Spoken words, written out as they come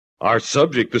Our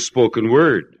subject, the spoken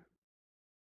word.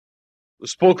 The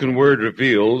spoken word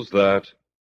reveals that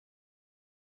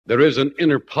there is an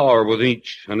inner power within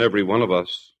each and every one of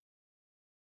us.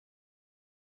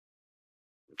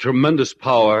 Tremendous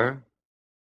power,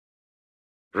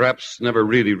 perhaps never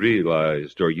really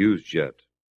realized or used yet,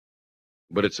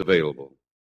 but it's available.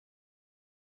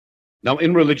 Now,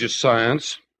 in religious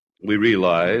science, we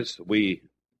realize we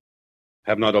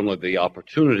have not only the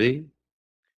opportunity,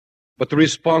 but the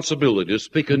responsibility to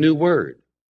speak a new word,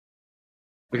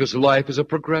 because life is a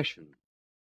progression.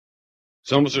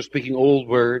 Some of us are speaking old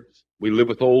words. We live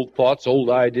with old thoughts, old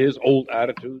ideas, old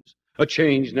attitudes. A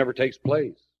change never takes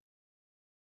place.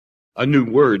 A new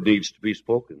word needs to be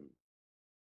spoken.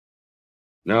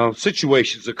 Now,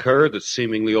 situations occur that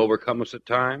seemingly overcome us at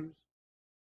times.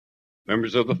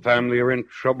 Members of the family are in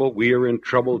trouble. We are in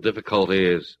trouble.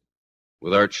 Difficulties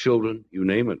with our children, you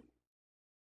name it.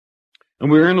 And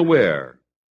we're unaware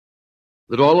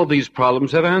that all of these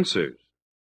problems have answers.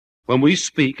 When we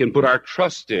speak and put our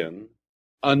trust in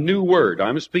a new word,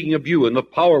 I'm speaking of you and the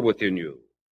power within you,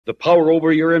 the power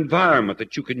over your environment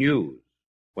that you can use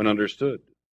when understood.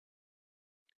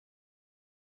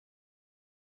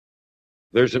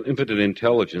 There's an infinite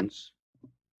intelligence,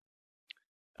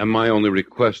 and my only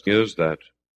request is that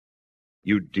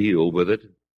you deal with it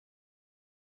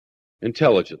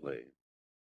intelligently.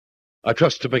 I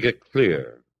trust to make it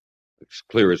clear, as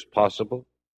clear as possible.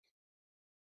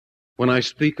 When I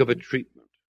speak of a treatment,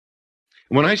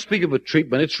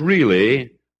 it's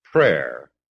really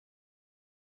prayer.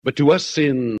 But to us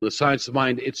in the science of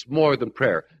mind, it's more than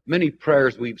prayer. Many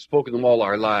prayers, we've spoken them all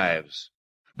our lives.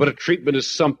 But a treatment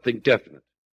is something definite.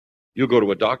 You go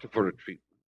to a doctor for a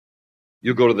treatment.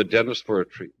 You go to the dentist for a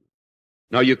treatment.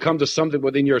 Now you come to something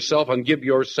within yourself and give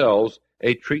yourselves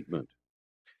a treatment.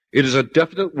 It is a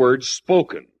definite word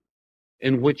spoken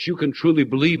in which you can truly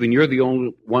believe, and you're the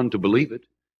only one to believe it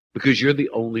because you're the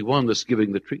only one that's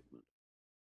giving the treatment.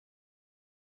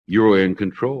 You're in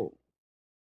control.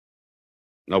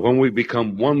 Now, when we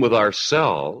become one with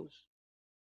ourselves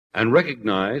and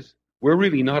recognize we're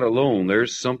really not alone,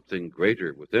 there's something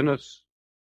greater within us,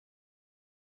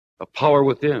 a power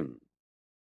within.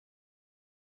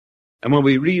 And when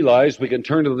we realize we can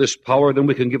turn to this power, then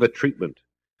we can give a treatment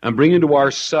and bring into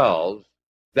ourselves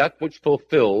that which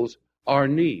fulfills our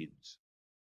needs,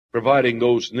 providing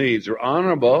those needs are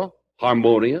honorable,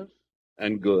 harmonious,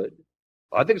 and good.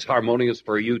 I think it's harmonious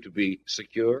for you to be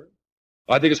secure.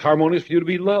 I think it's harmonious for you to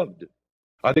be loved.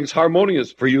 I think it's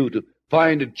harmonious for you to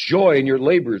find a joy in your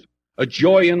labors, a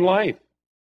joy in life.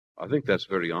 I think that's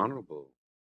very honorable.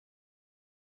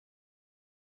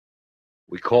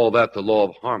 We call that the law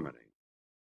of harmony,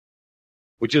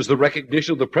 which is the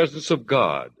recognition of the presence of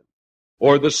God,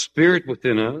 or the Spirit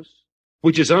within us,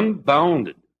 which is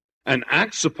unbounded and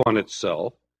acts upon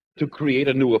itself to create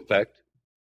a new effect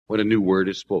when a new word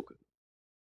is spoken.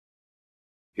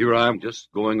 Here I am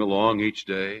just going along each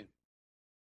day.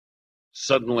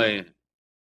 Suddenly,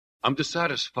 I'm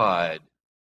dissatisfied.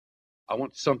 I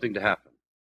want something to happen.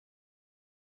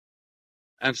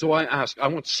 And so I ask, I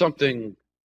want something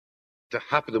to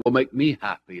happen that will make me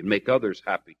happy and make others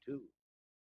happy too.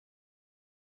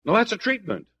 Now that's a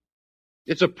treatment.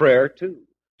 It's a prayer too,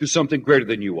 to something greater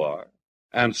than you are,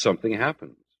 and something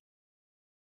happens.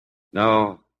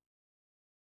 Now,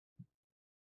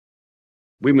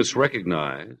 we must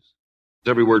recognize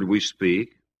every word we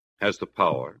speak has the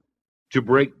power to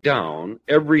break down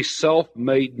every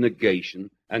self-made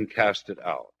negation and cast it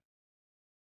out.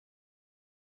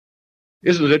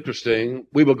 Isn't it interesting?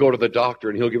 We will go to the doctor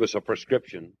and he'll give us a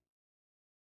prescription.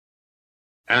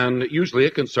 And usually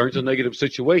it concerns a negative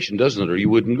situation, doesn't it? Or you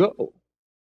wouldn't go.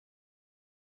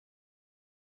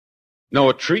 No,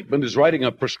 a treatment is writing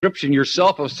a prescription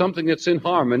yourself of something that's in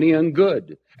harmony and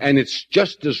good. And it's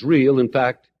just as real, in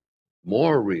fact,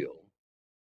 more real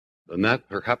than that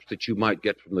perhaps that you might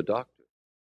get from the doctor.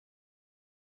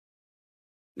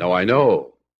 Now, I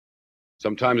know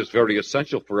sometimes it's very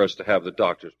essential for us to have the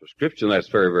doctor's prescription. That's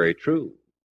very, very true.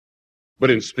 But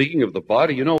in speaking of the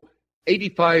body,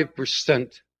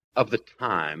 85% of the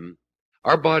time,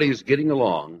 our body is getting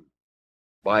along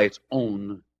by its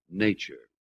own nature.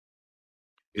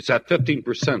 It's at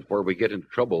 15% where we get into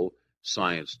trouble,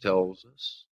 science tells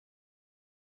us.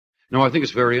 Now, I think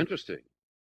it's very interesting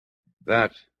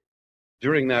that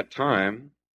during that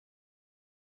time,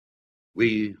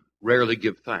 we rarely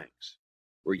give thanks.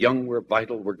 We're young, we're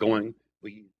vital, we're going.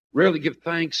 We rarely give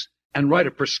thanks and write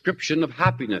a prescription of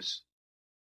happiness.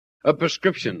 A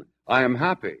prescription, I am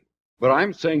happy. But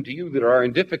I'm saying to you that are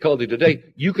in difficulty today,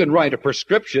 you can write a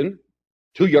prescription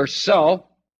to yourself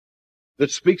that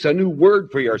speaks a new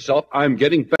word for yourself. I'm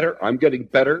getting better. I'm getting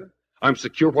better. I'm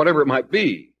secure, whatever it might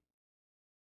be.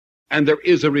 And there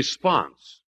is a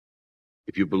response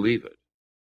if you believe it.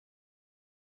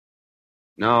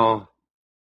 Now,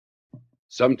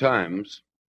 sometimes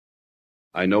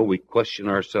I know we question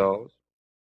ourselves.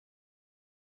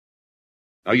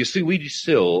 Now, you see, we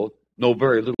still know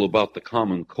very little about the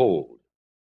common cold.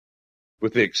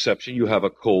 With the exception, you have a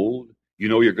cold, you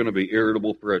know you're going to be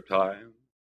irritable for a time,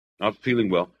 not feeling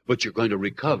well, but you're going to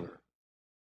recover.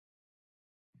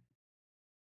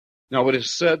 Now, it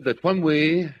is said that when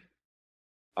we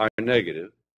are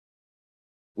negative,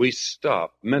 we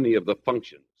stop many of the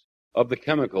functions of the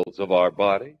chemicals of our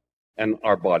body, and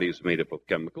our body is made up of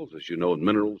chemicals, as you know, and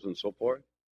minerals and so forth.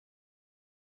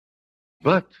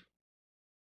 But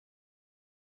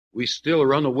we still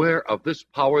are unaware of this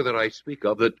power that I speak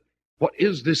of, that what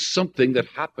is this something that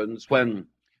happens when,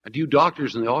 and you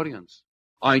doctors in the audience,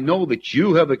 I know that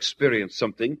you have experienced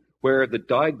something where the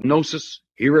diagnosis,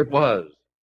 here it was,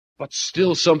 but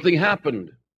still something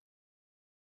happened.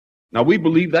 Now we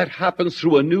believe that happens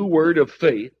through a new word of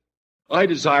faith. I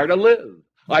desire to live.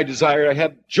 I desire to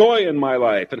have joy in my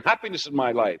life and happiness in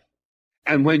my life.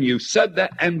 And when you said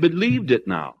that and believed it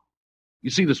now, you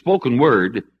see, the spoken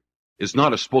word is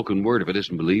not a spoken word if it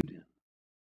isn't believed in.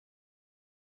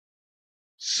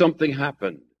 Something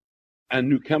happened, and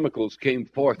new chemicals came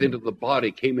forth into the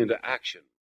body, came into action.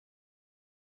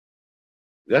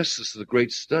 This is the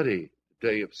great study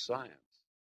today of science.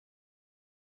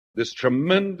 This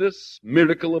tremendous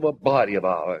miracle of a body of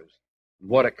ours,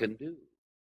 what it can do.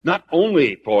 Not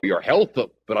only for your health,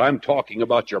 but I'm talking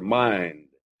about your mind,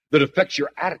 that affects your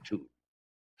attitude.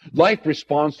 Life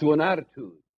responds to an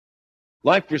attitude.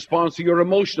 Life responds to your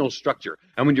emotional structure.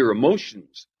 And when your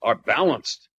emotions are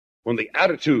balanced, when the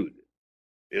attitude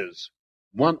is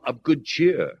one of good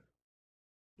cheer,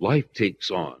 life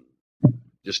takes on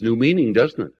this new meaning,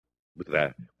 doesn't it? With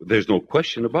that, there's no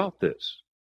question about this.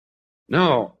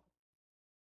 Now,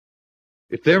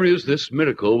 if there is this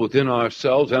miracle within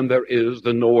ourselves, and there is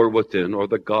the knower within, or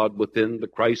the God within, the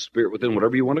Christ Spirit within,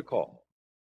 whatever you want to call,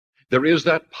 there is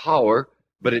that power,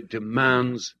 but it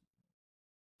demands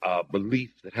a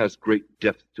belief that has great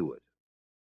depth to it.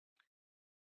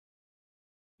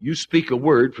 You speak a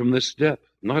word from this depth,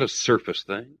 not a surface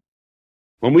thing.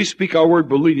 When we speak our word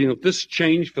believing that this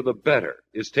change for the better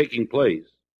is taking place,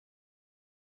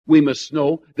 we must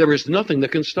know there is nothing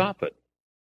that can stop it.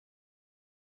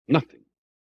 Nothing.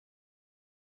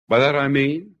 By that I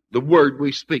mean, the word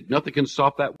we speak, nothing can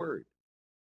stop that word.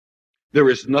 There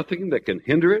is nothing that can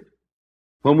hinder it.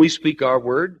 When we speak our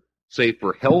word, say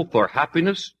for health or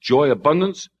happiness, joy,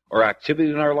 abundance, or activity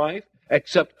in our life,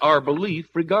 except our belief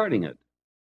regarding it.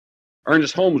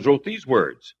 Ernest Holmes wrote these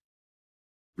words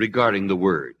regarding the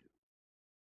word.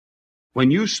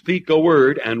 When you speak a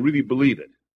word and really believe it.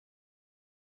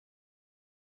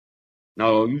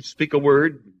 Now, you speak a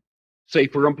word, say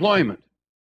for employment.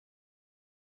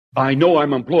 I know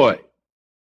I'm employed,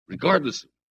 regardless of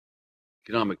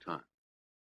economic time.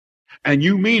 And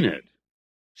you mean it.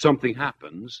 Something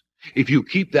happens if you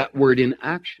keep that word in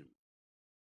action.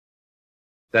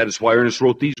 That is why Ernest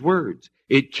wrote these words.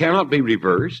 It cannot be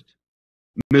reversed,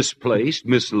 misplaced,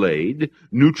 mislaid,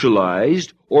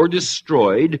 neutralized, or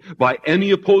destroyed by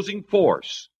any opposing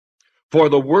force. For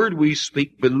the word we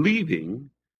speak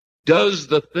believing does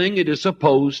the thing it is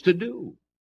supposed to do.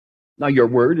 Now your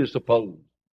word is supposed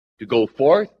to go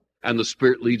forth, and the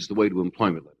Spirit leads the way to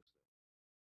employment.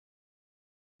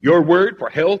 Your word for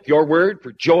health, your word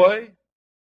for joy,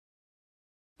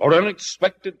 or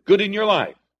unexpected good in your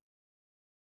life.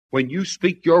 When you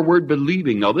speak your word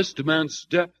believing, now this demands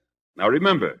depth. Now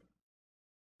remember,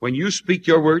 when you speak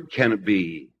your word, can it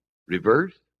be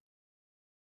reversed?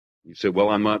 You say, well,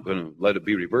 I'm not going to let it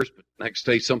be reversed, but next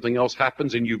day something else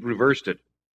happens and you've reversed it.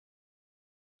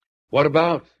 What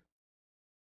about?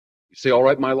 You say, all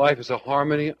right, my life is a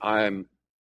harmony. I'm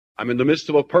in the midst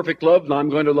of a perfect love, and I'm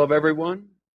going to love everyone.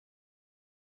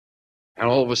 And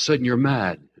all of a sudden you're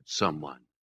mad at someone,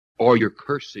 or you're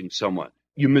cursing someone.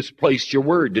 You misplaced your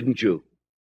word, didn't you?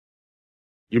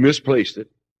 You misplaced it.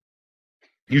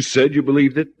 You said you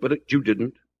believed it, but you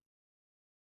didn't.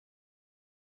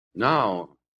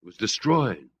 Now it was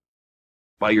destroyed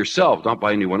by yourself, not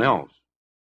by anyone else.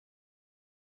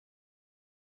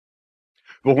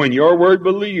 But when your word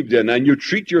believed in, and you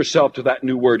treat yourself to that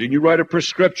new word, and you write a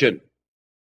prescription,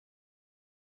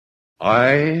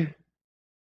 I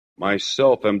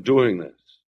myself am doing this.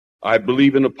 I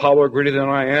believe in a power greater than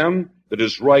I am that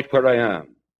is right where I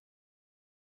am.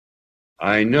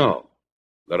 I know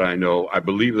that I know, I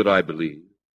believe that I believe,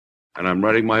 and I'm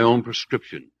writing my own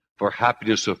prescription for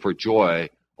happiness or for joy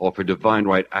or for divine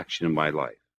right action in my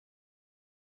life.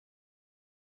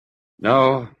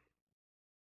 Now,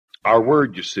 our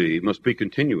word, you see, must be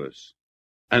continuous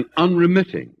and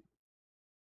unremitting,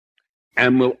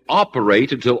 and will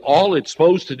operate until all it's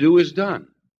supposed to do is done.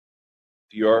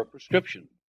 Your prescription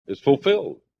is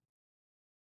fulfilled.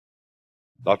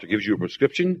 Doctor gives you a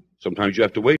prescription. Sometimes you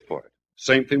have to wait for it.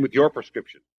 Same thing with your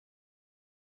prescription.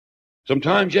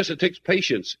 Sometimes, yes, it takes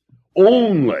patience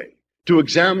only to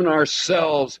examine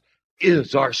ourselves.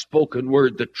 Is our spoken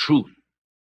word the truth?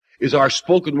 Is our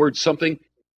spoken word something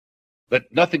that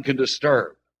nothing can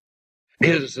disturb?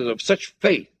 Is it of such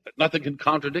faith that nothing can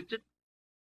contradict it?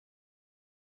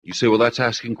 You say, well, that's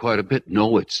asking quite a bit.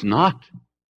 No, it's not.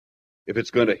 If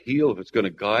it's going to heal, if it's going to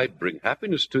guide, bring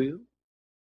happiness to you.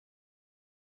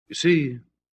 You see,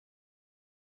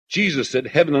 Jesus said,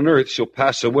 heaven and earth shall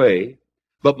pass away,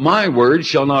 but my word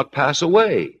shall not pass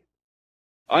away.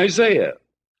 Isaiah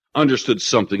understood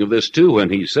something of this too when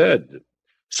he said,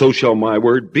 so shall my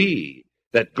word be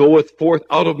that goeth forth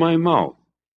out of my mouth.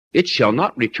 It shall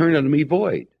not return unto me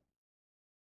void.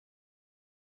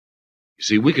 You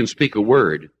see, we can speak a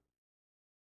word,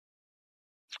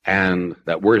 and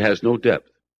that word has no depth.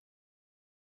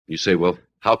 You say, well,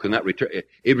 how can that return?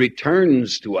 It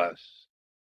returns to us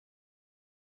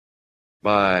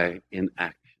by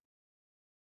inaction.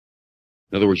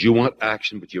 In other words, you want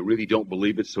action, but you really don't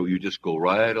believe it, so you just go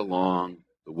right along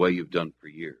the way you've done for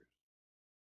years.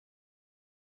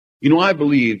 You know, I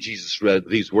believe Jesus read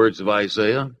these words of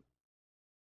Isaiah.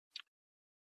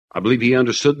 I believe he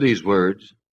understood these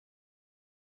words.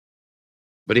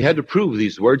 But he had to prove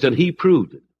these words, and he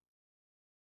proved it.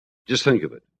 Just think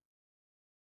of it.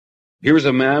 Here's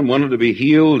a man wanted to be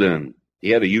healed, and he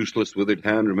had a useless withered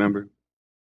hand, remember?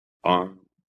 Arm.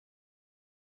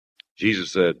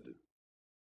 Jesus said,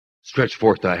 stretch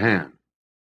forth thy hand.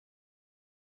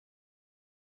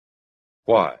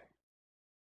 Why?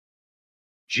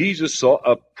 Jesus saw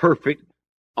a perfect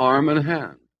arm and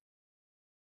hand.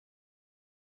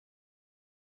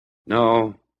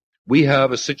 Now, we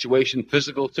have a situation,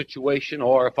 physical situation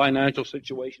or a financial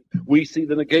situation. We see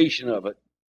the negation of it.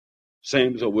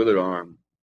 Same as a withered arm.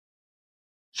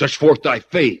 Stretch forth thy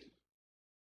faith.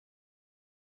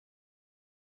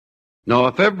 Now,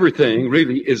 if everything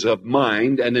really is of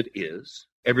mind, and it is,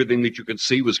 everything that you can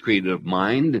see was created of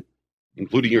mind,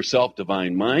 including yourself,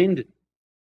 divine mind.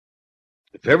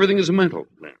 If everything is mental,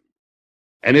 then,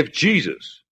 and if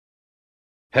Jesus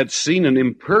had seen an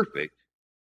imperfect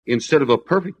instead of a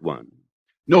perfect one,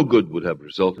 no good would have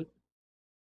resulted.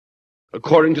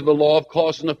 According to the law of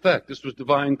cause and effect, this was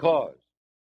divine cause.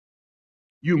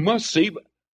 You must see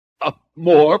a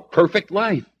more perfect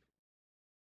life.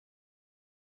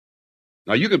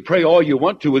 Now, you can pray all you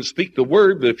want to and speak the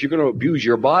word, but if you're going to abuse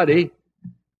your body,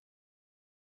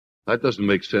 that doesn't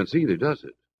make sense either, does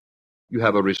it? You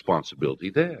have a responsibility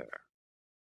there.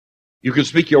 You can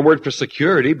speak your word for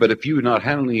security, but if you're not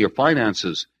handling your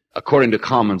finances according to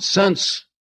common sense,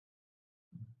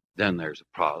 then there's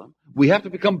a problem. We have to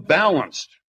become balanced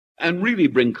and really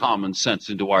bring common sense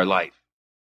into our life.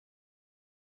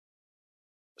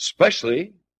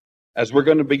 Especially as we're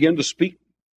going to begin to speak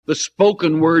the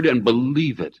spoken word and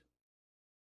believe it.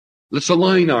 Let's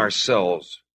align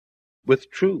ourselves with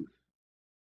truth.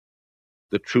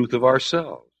 The truth of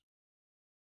ourselves.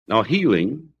 Now,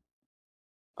 healing,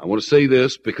 I want to say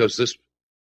this because this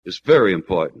is very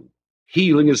important.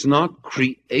 Healing is not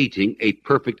creating a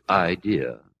perfect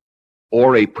idea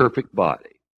or a perfect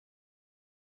body.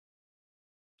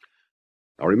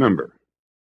 Now remember,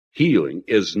 healing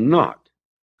is not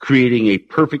creating a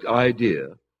perfect idea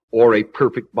or a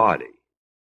perfect body.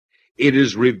 It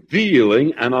is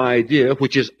revealing an idea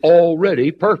which is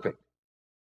already perfect.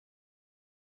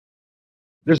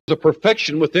 There's a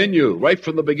perfection within you right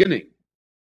from the beginning.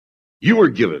 You were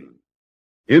given,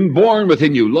 inborn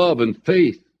within you, love and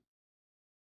faith.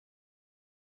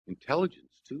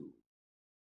 Intelligence, too.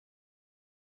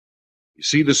 You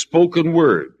see, the spoken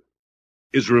word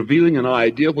is revealing an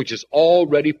idea which is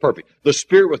already perfect. The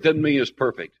Spirit within me is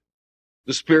perfect.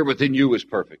 The Spirit within you is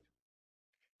perfect.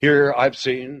 Here I've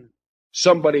seen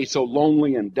somebody so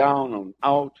lonely and down and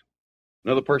out,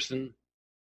 another person,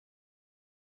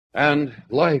 and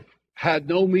life had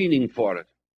no meaning for it.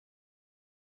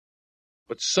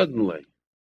 But suddenly,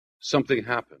 something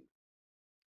happened.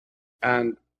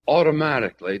 And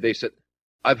automatically, they said,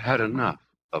 I've had enough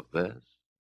of this.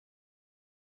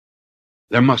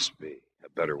 There must be a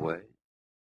better way.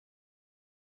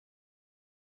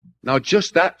 Now,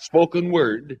 just that spoken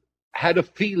word had a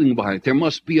feeling behind it. There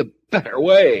must be a better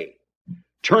way.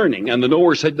 Turning, and the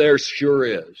knower said, there sure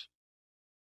is.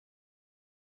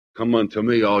 Come unto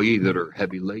me, all ye that are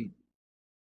heavy laden,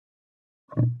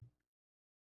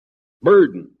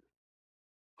 burdened.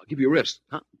 I'll give you rest.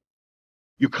 Huh?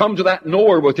 You come to that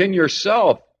knower within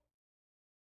yourself.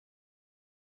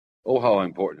 Oh, how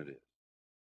important it is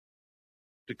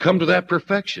to come to that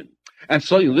perfection. And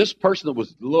suddenly this person that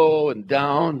was low and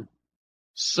down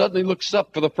suddenly looks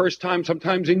up for the first time,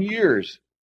 sometimes in years.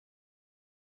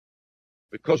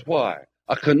 Because why?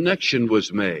 A connection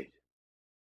was made.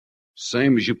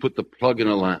 Same as you put the plug in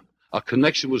a lamp. A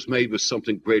connection was made with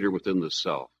something greater within the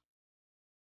self.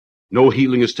 No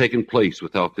healing has taken place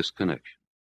without this connection.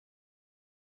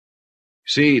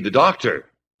 See, the doctor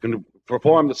can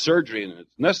perform the surgery, and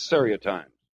it's necessary at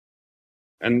times.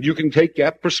 And you can take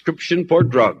that prescription for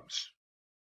drugs,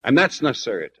 and that's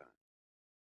necessary at times.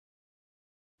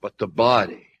 But the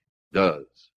body does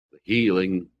the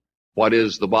healing. What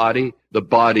is the body? The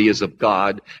body is of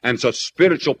God, and it's a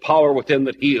spiritual power within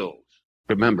that heals.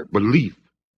 Remember, belief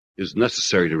is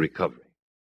necessary to recovery.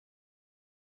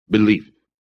 Belief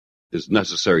is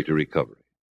necessary to recovery.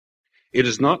 It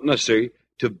is not necessary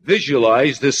to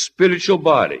visualize this spiritual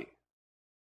body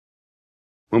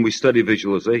when we study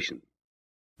visualization.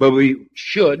 But we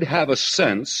should have a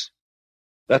sense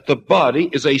that the body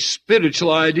is a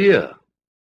spiritual idea.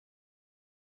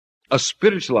 A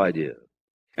spiritual idea.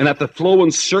 And that the flow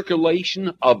and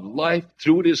circulation of life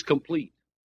through it is complete.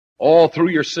 All through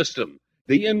your system.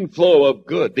 The inflow of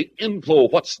good, the inflow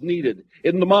of what's needed.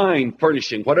 In the mind,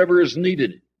 furnishing whatever is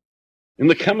needed. In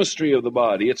the chemistry of the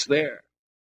body, it's there.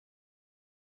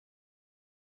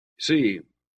 See,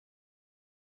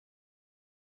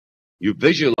 you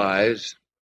visualize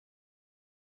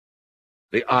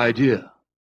the idea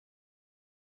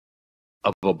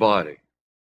of a body.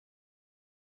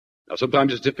 Now,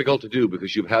 sometimes it's difficult to do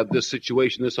because you've had this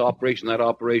situation, this operation, that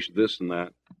operation, this and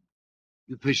that.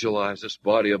 You visualize this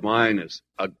body of mine as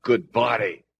a good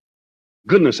body.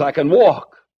 Goodness, I can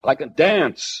walk. I can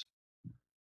dance.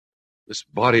 This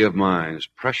body of mine is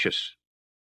precious.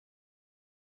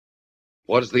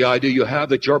 What is the idea you have?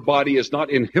 That your body is not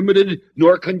inhibited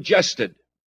nor congested.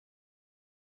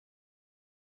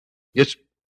 It's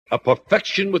a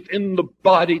perfection within the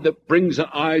body that brings an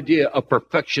idea of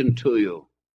perfection to you.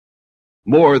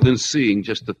 More than seeing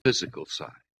just the physical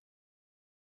side.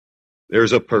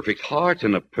 There's a perfect heart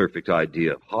and a perfect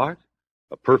idea of heart.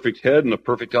 A perfect head and a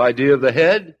perfect idea of the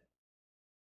head.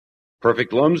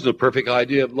 Perfect lungs and a perfect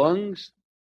idea of lungs.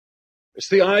 It's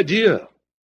the idea.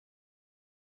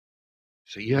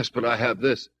 Say, yes, but I have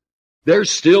this.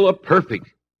 There's still a perfect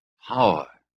power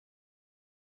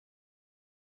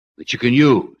that you can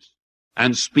use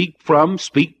and speak from,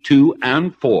 speak to,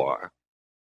 and for.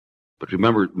 But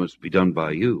remember, it must be done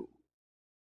by you.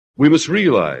 We must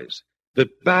realize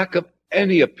that back of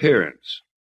any appearance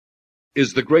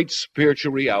is the great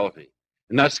spiritual reality.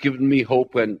 And that's given me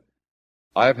hope when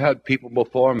I've had people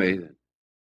before me.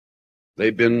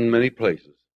 They've been in many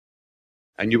places.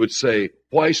 And you would say,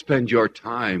 why spend your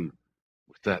time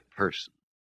with that person?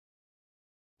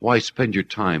 Why spend your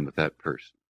time with that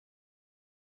person?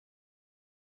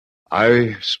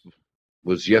 I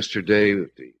was yesterday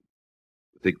with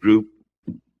the group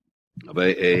of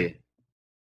AA,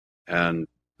 and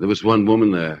there was one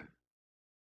woman there.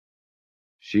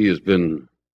 She has been in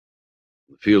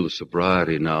the field of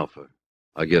sobriety now for,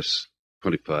 I guess,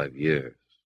 25 years.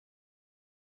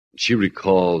 She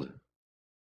recalled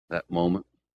that moment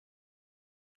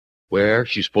where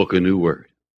she spoke a new word.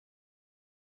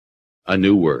 A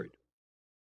new word.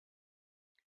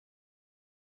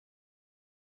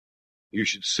 You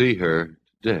should see her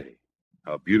today.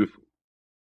 How beautiful.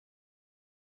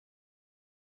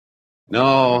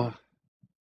 Now,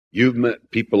 you've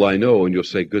met people I know, and you'll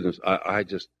say, goodness, I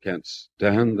just can't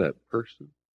stand that person.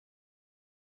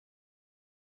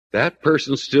 That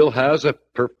person still has a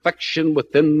perfection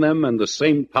within them and the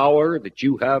same power that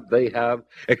you have, they have,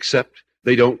 except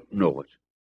they don't know it.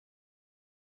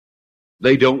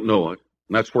 They don't know it.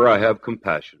 And that's where I have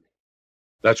compassion.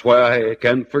 That's why I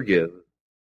can forgive.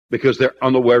 Because they're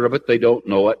unaware of it, they don't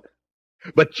know it.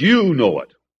 But you know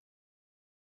it.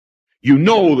 You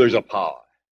know there's a power.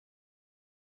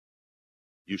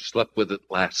 You slept with it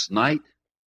last night.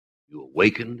 You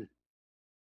awakened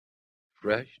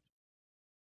fresh.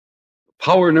 The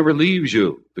power never leaves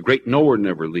you. The great knower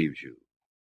never leaves you.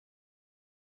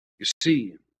 You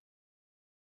see,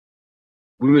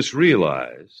 we must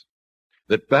realize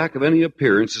that back of any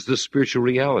appearance is the spiritual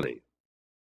reality.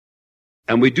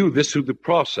 And we do this through the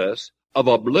process of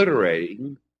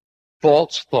obliterating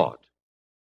false thought.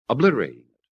 Obliterating it.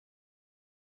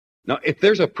 Now, if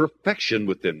there's a perfection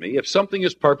within me, if something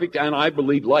is perfect, and I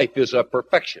believe life is a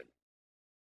perfection,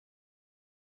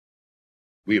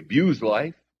 We abuse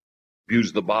life,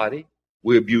 abuse the body,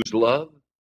 we abuse love,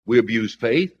 we abuse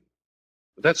faith.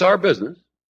 But that's our business,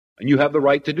 and you have the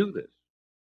right to do this.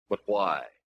 But why?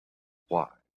 Why?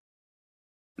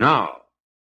 Now,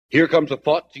 here comes a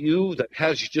thought to you that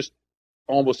has you just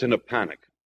almost in a panic.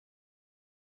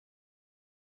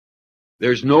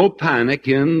 There's no panic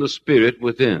in the spirit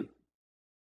within.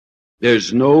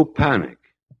 There's no panic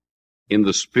in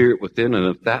the spirit within, and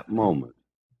at that moment,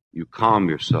 you calm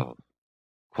yourself,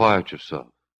 quiet yourself.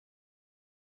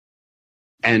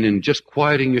 And in just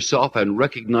quieting yourself and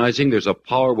recognizing there's a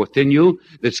power within you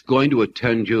that's going to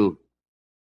attend you,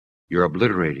 you're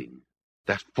obliterating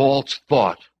that false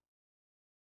thought.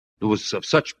 It was of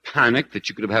such panic that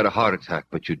you could have had a heart attack,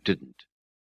 but you didn't.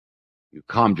 You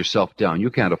calmed yourself down.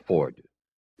 You can't afford to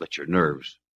let your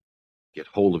nerves get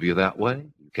hold of you that way.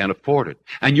 You can't afford it.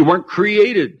 And you weren't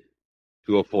created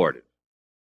to afford it.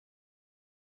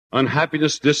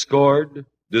 Unhappiness, discord,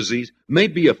 disease may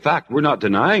be a fact. We're not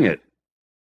denying it.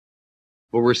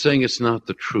 But we're saying it's not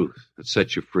the truth that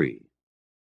sets you free.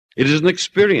 It is an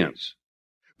experience.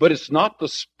 But it's not the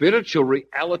spiritual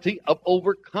reality of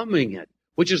overcoming it,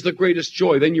 which is the greatest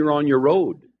joy. Then you're on your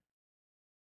road.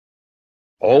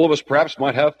 All of us perhaps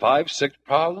might have 5, 6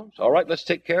 problems. All right, let's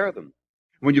take care of them.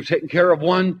 When you've taken care of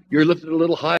one, you're lifted a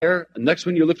little higher. The next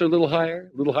one, you're lifted a little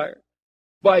higher, a little higher.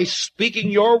 By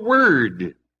speaking your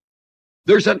word.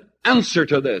 There's an answer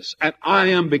to this, and I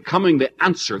am becoming the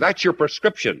answer. That's your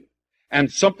prescription.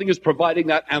 And something is providing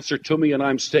that answer to me, and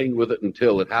I'm staying with it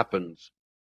until it happens.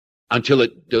 Until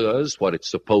it does what it's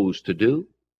supposed to do.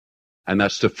 And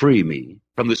that's to free me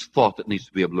from this thought that needs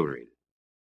to be obliterated.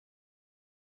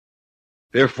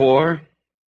 Therefore,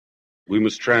 we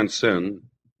must transcend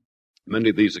many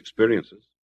of these experiences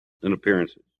and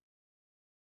appearances.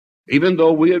 Even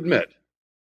though we admit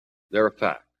they're a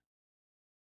fact.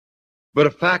 But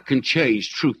a fact can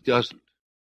change, truth doesn't.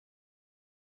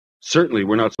 Certainly,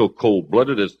 we're not so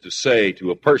cold-blooded as to say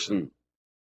to a person,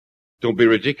 don't be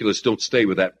ridiculous, don't stay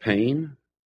with that pain.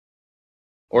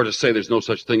 Or to say there's no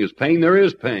such thing as pain. There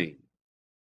is pain.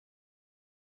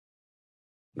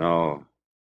 No,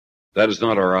 that is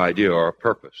not our idea or our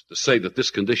purpose. To say that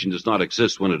this condition does not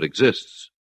exist when it exists.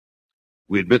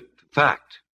 We admit the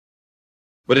fact.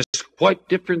 But it's a quite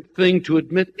different thing to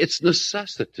admit its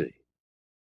necessity.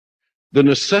 The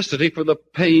necessity for the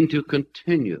pain to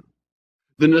continue.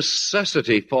 The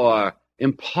necessity for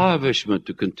impoverishment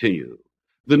to continue.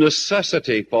 The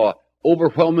necessity for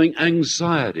overwhelming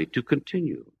anxiety to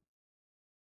continue.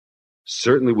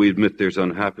 Certainly we admit there's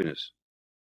unhappiness.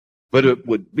 But it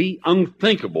would be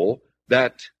unthinkable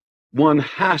that one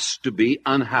has to be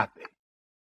unhappy.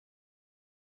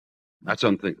 That's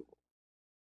unthinkable.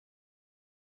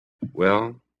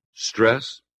 Well,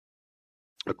 stress,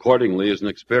 accordingly, is an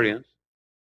experience.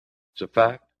 It's a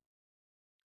fact.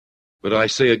 But I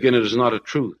say again, it is not a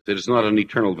truth. It is not an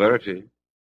eternal verity.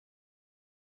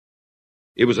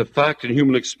 It was a fact in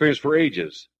human experience for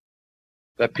ages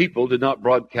that people did not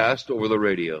broadcast over the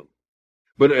radio.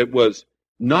 But it was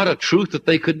not a truth that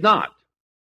they could not.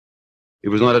 It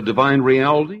was not a divine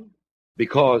reality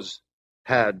because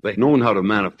had they known how to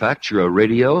manufacture a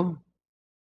radio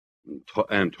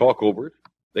and talk over it,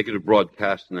 they could have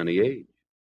broadcast in any age.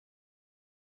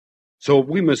 So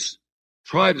we must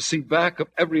try to see back of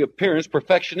every appearance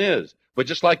perfection is. But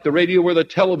just like the radio or the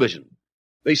television,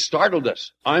 they startled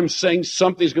us. I'm saying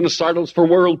something's going to startle us for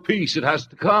world peace. It has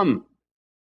to come.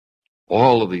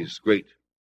 All of these great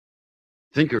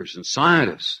thinkers and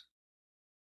scientists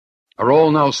are all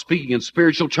now speaking in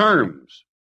spiritual terms.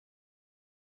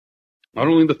 Not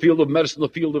only in the field of medicine, the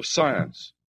field of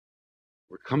science.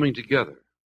 We're coming together.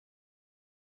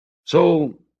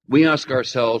 So we ask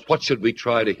ourselves, what should we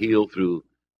try to heal through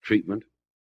treatment?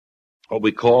 What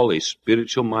we call a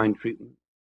spiritual mind treatment.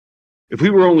 If we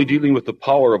were only dealing with the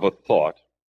power of a thought,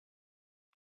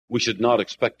 we should not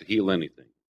expect to heal anything.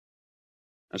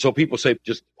 And so people say,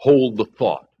 just hold the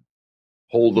thought.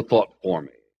 Hold the thought for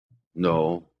me.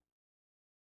 No.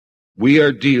 We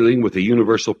are dealing with a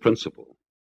universal principle.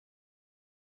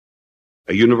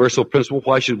 A universal principle,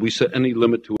 why should we set any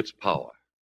limit to its power?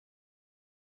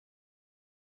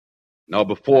 Now,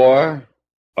 before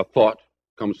a thought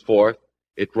comes forth,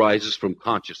 it rises from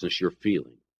consciousness, your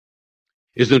feeling.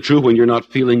 Isn't it true when you're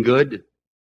not feeling good?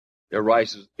 There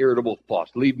rises irritable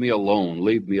thoughts. Leave me alone.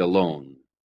 Leave me alone.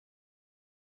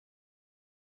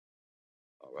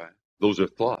 All right. Those are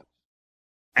thoughts.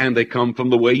 And they come from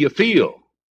the way you feel.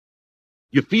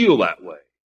 You feel that way.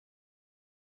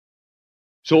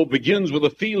 So it begins with a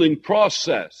feeling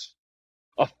process.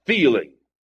 A feeling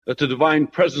that the divine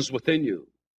presence within you,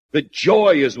 that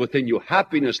joy is within you,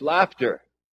 happiness, laughter.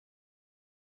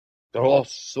 There all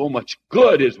so much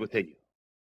good is within you.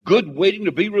 Good waiting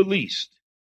to be released.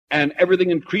 And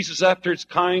everything increases after its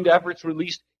kind, after it's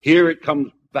released. Here it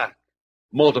comes back,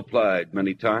 multiplied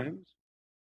many times.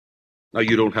 Now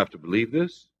you don't have to believe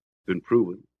this. It's been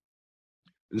proven.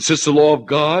 And since the law of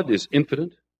God is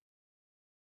infinite,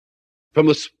 from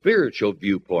a spiritual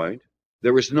viewpoint,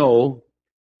 there is no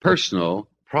personal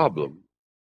problem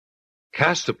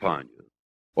cast upon you,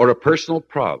 or a personal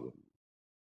problem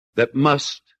that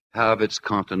must have its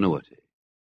continuity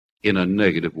in a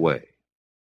negative way.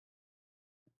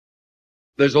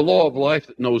 There's a law of life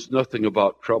that knows nothing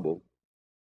about trouble.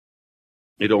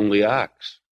 It only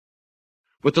acts.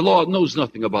 But the law knows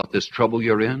nothing about this trouble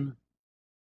you're in.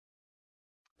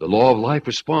 The law of life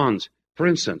responds. For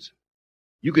instance,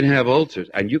 you can have ulcers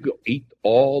and you can eat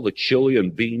all the chili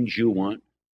and beans you want.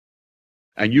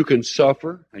 And you can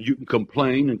suffer and you can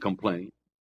complain and complain.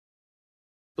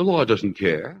 The law doesn't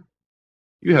care.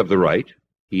 You have the right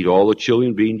to eat all the chili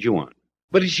and beans you want.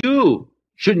 But it's you.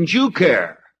 Shouldn't you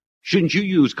care? Shouldn't you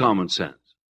use common sense?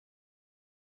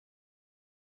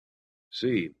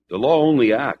 See, the law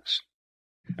only acts.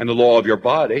 And the law of your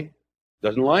body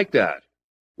doesn't like that.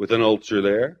 With an ulcer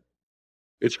there,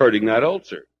 it's hurting that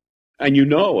ulcer. And you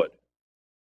know it.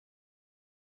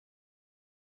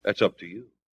 That's up to you.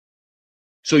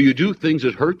 So you do things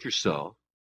that hurt yourself.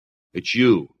 It's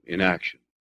you in action.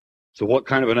 So what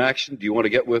kind of an action do you want to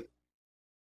get with?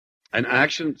 An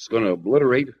action that's going to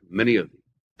obliterate many of the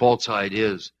false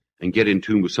ideas and get in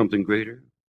tune with something greater.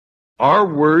 Our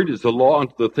word is the law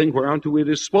unto the thing whereunto it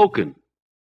is spoken,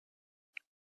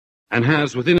 and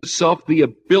has within itself the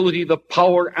ability, the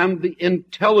power, and the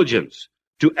intelligence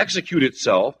to execute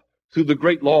itself through the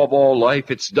great law of all life.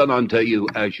 It's done unto you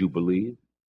as you believe.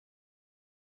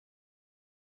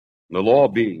 The law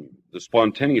being the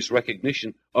spontaneous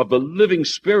recognition of the living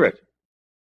Spirit,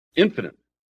 infinite,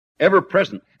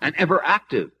 ever-present, and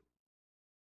ever-active.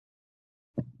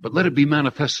 But let it be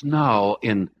manifest now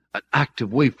in an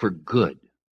active way for good.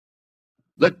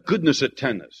 Let goodness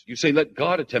attend us. You say, let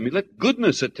God attend me. Let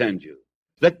goodness attend you.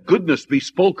 Let goodness be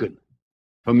spoken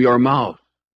from your mouth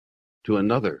to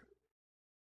another.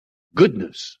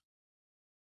 Goodness.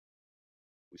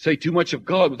 We say too much of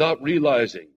God without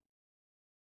realizing.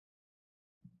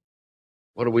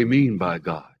 What do we mean by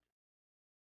God?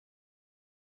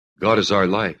 God is our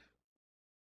life.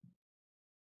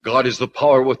 God is the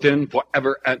power within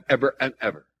forever and ever and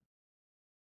ever.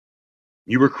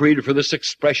 You were created for this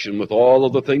expression with all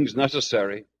of the things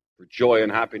necessary for joy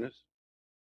and happiness.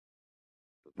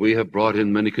 But we have brought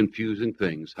in many confusing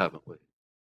things, haven't we?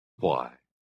 Why?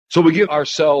 So we give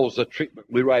ourselves a treatment.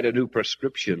 We write a new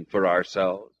prescription for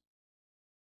ourselves.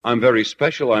 I'm very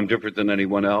special. I'm different than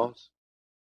anyone else.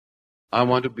 I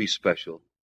want to be special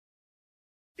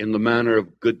in the manner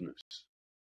of goodness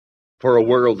for a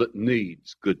world that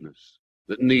needs goodness,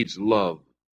 that needs love,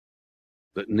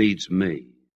 that needs me.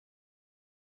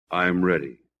 I am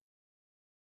ready.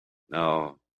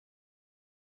 Now,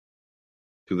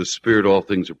 to the Spirit all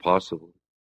things are possible.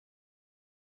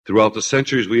 Throughout the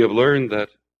centuries we have learned that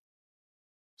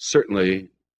certainly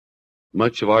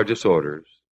much of our disorders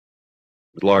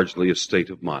is largely a state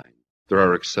of mind. There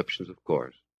are exceptions, of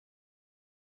course.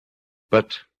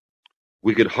 But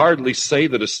we could hardly say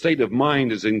that a state of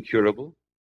mind is incurable.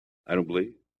 I don't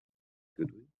believe.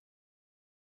 Could we?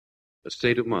 A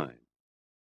state of mind.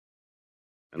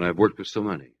 And I've worked with so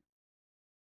many.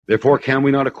 Therefore, can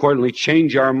we not accordingly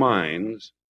change our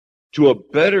minds to a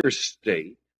better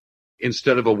state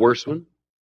instead of a worse one?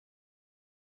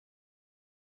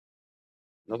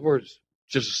 In other words,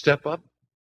 just a step up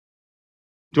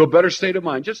to a better state of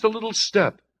mind. Just a little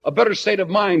step. A better state of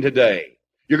mind today.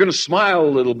 You're going to smile a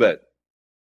little bit.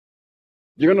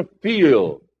 You're going to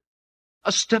feel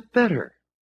a step better.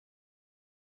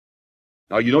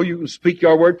 Now, you know you can speak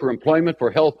your word for employment,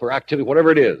 for health, for activity,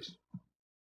 whatever it is.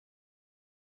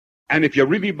 And if you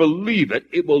really believe it,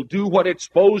 it will do what it's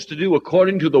supposed to do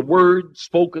according to the word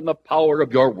spoken, the power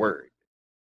of your word.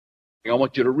 I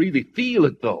want you to really feel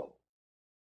it, though.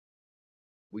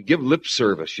 We give lip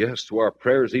service, yes, to our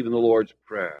prayers, even the Lord's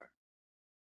Prayer.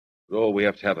 But, oh, we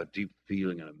have to have a deep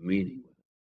feeling and a meaning.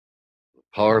 The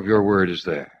power of your word is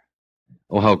there.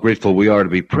 Oh, how grateful we are to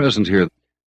be present here.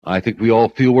 I think we all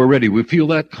feel we're ready. We feel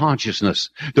that consciousness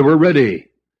that we're ready,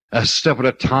 a step at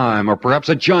a time, or perhaps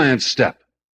a giant step,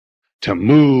 to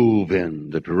move in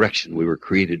the direction we were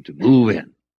created to move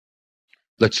in.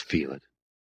 Let's feel it.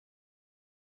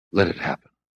 Let it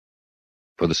happen.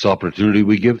 For this opportunity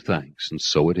we give thanks, and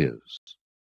so it is.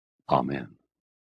 Amen.